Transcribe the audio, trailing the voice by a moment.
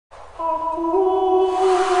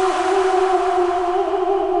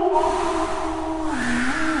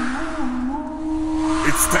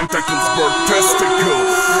Its tentacles birth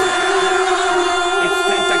testicles. Its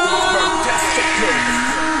tentacles birth testicles.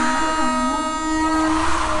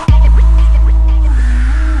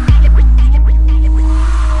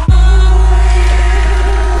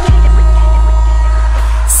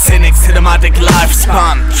 Cynic cinematic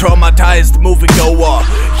lifespan, traumatized moviegoer.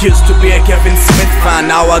 Used to be a Kevin Smith fan,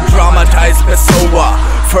 now a dramatized Pessoa.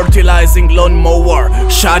 Fertilizing lawnmower,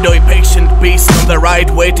 shadowy patient beast on the right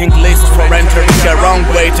waiting list for entering a wrong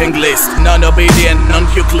waiting list. Non-obedient,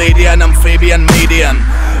 non-Euclidean, amphibian, median.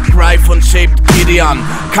 Gryphon-shaped Gideon,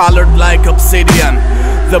 colored like obsidian.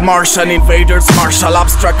 The Martian invaders, martial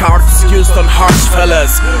abstract arts used on harsh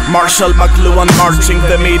fellas. Marshall McLuhan marching,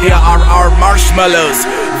 the media are our marshmallows.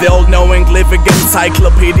 The all-knowing living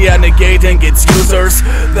encyclopedia negating its users.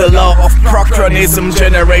 The law of procronism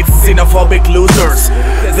generates xenophobic losers.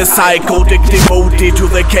 The psychotic devotee to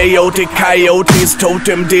the chaotic coyotes.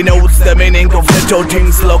 Totem denotes the meaning of the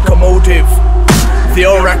totem's locomotive. The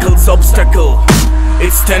oracle's obstacle,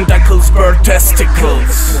 its tentacles birth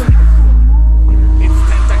testicles.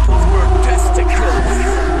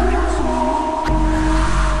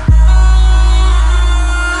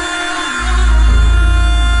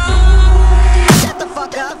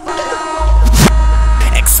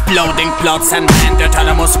 Exploding plots and manned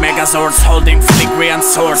autonomous megazords holding filigree and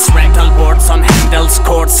swords. Rental boards on handles,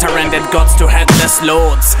 cords, surrendered gods to headless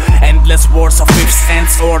lords. Endless wars of ifs,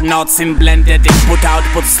 ends or knots in blended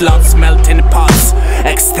input-output slots, melt in pots.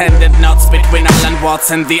 Extended knots between Alan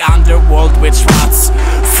Watts and the underworld which rots.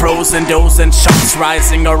 Frozen dozen shots,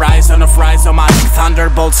 rising horizon of rhizomatic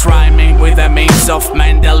thunderbolts, rhyming with the memes of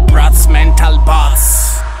Mandelbrot's mental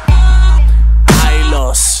bots.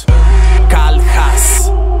 Áυλος, Kάλχas,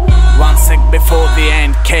 one sec before the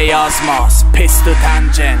end, chaosmos, piss to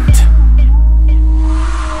tangent.